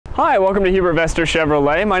Hi, welcome to Hubert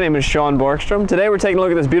Chevrolet. My name is Sean Borgstrom. Today we're taking a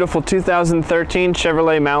look at this beautiful 2013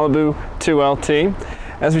 Chevrolet Malibu 2LT.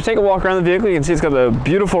 As we take a walk around the vehicle, you can see it's got a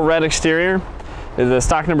beautiful red exterior. The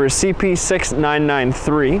stock number is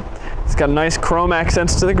CP6993. It's got nice chrome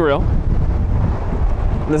accents to the grille.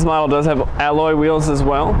 This model does have alloy wheels as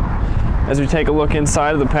well. As we take a look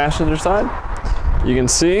inside of the passenger side, you can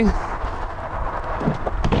see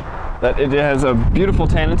that it has a beautiful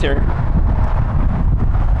tan interior.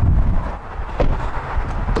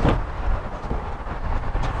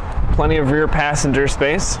 Plenty of rear passenger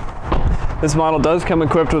space. This model does come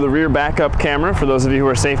equipped with a rear backup camera for those of you who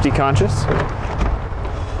are safety conscious.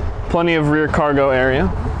 Plenty of rear cargo area.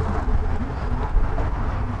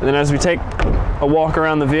 And then as we take a walk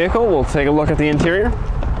around the vehicle, we'll take a look at the interior.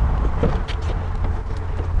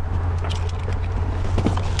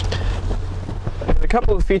 A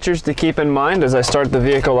couple of features to keep in mind as I start the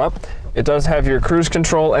vehicle up. It does have your cruise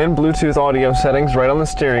control and Bluetooth audio settings right on the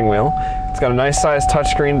steering wheel. It's got a nice sized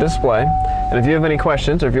touchscreen display. And if you have any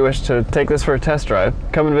questions or if you wish to take this for a test drive,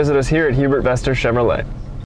 come and visit us here at Hubert Chevrolet.